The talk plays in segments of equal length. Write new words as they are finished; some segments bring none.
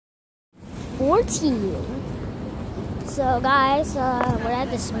ep14. So guys, we're at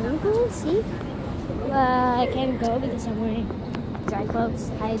the swimming pool. See, I can't go because I'm wearing dry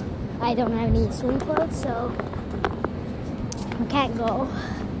clothes. I don't have any swim clothes, so I can't go.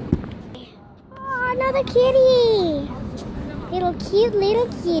 Oh, another kitty! Cute little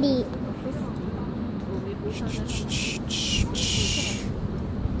kitty.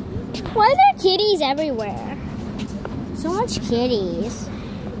 Why are there kitties everywhere? So much kitties.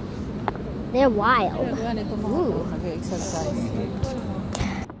 They're wild. Ooh. Okay, so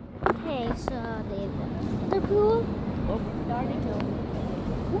the pool.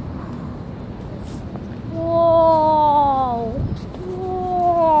 Whoa!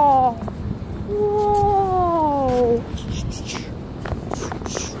 Whoa! Whoa!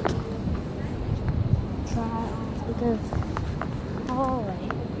 Try because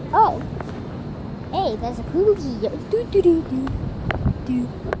oh, hey, there's a pool here. Do do do do do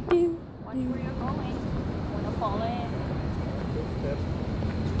do. Watch where you're going. Wanna fall in?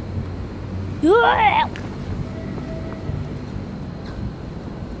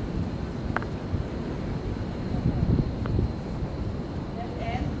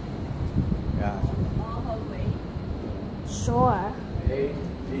 Yeah. Sure. A,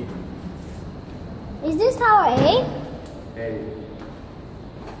 D. Is this tower A? A.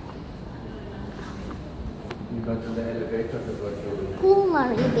 You go to the elevator to go to Cool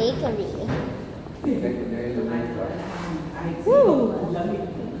Marie Bakery. the elevator. Woo!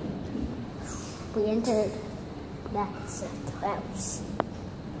 We entered that house.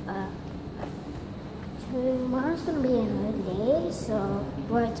 Tomorrow's gonna be another day, so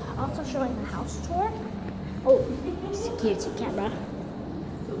we're also showing the house tour. Oh, security camera.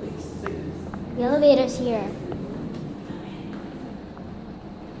 The elevator's here.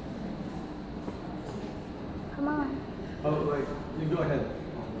 Come on. Oh, wait. You go ahead.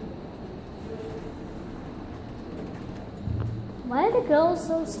 Why are the girls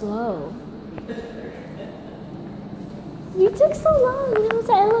so slow? You took so long. There was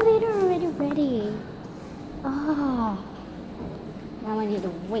the elevator already ready. Oh. Now I need to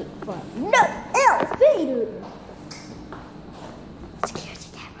wait for another elevator. Security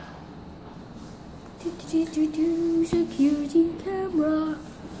camera. Security camera.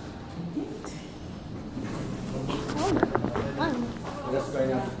 Let's go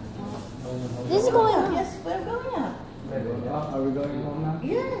now. This is going up. Yes, we're going up. Are we going home now?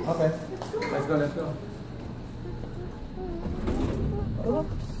 Yes. Okay. Let's go, let's go.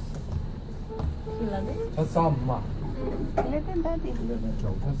 You love it? ถ้าซ่อมอ่ะ Let them daddy.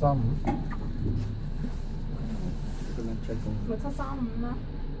 ถ้าซ่อมก็มาเช็คตรง What's a song?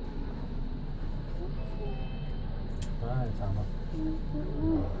 ได้ตามมา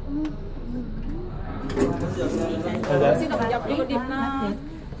Xin đọc nhập vô điểm na.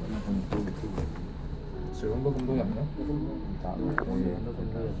 sử dụng vô cùng thu nhập nhé.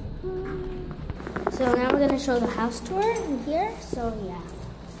 So now we're going to show the house tour in here. So yeah.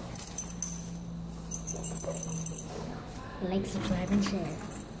 Like, subscribe, and share.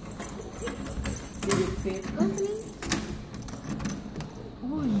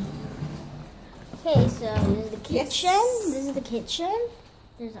 Okay, so this is the kitchen. Yes. This is the kitchen.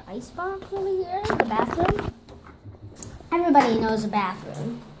 There's an ice box over here. The bathroom. Everybody knows the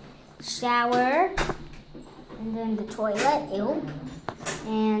bathroom. Shower. And then the toilet. Ew.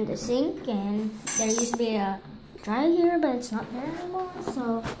 And the sink. And there used to be a dryer here, but it's not there anymore.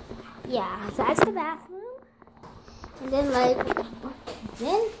 So, yeah. So that's the bathroom. And then,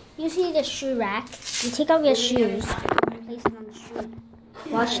 then you see the shoe rack. You take off your shoes. Place it on the shoe.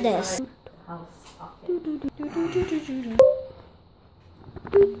 Watch this.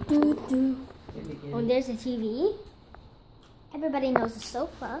 Oh, there's a TV. Everybody knows the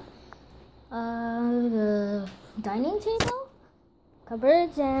sofa. The dining table,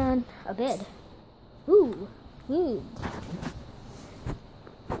 cupboards, and a bed. Ooh, food.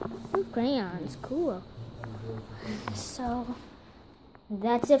 Ooh, crayons, cool. So,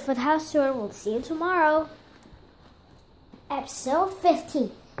 that's it for the house tour. We'll see you tomorrow. Episode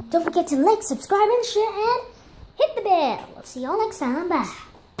 15. Don't forget to like, subscribe, and share, and hit the bell. We'll see you all next time. Bye.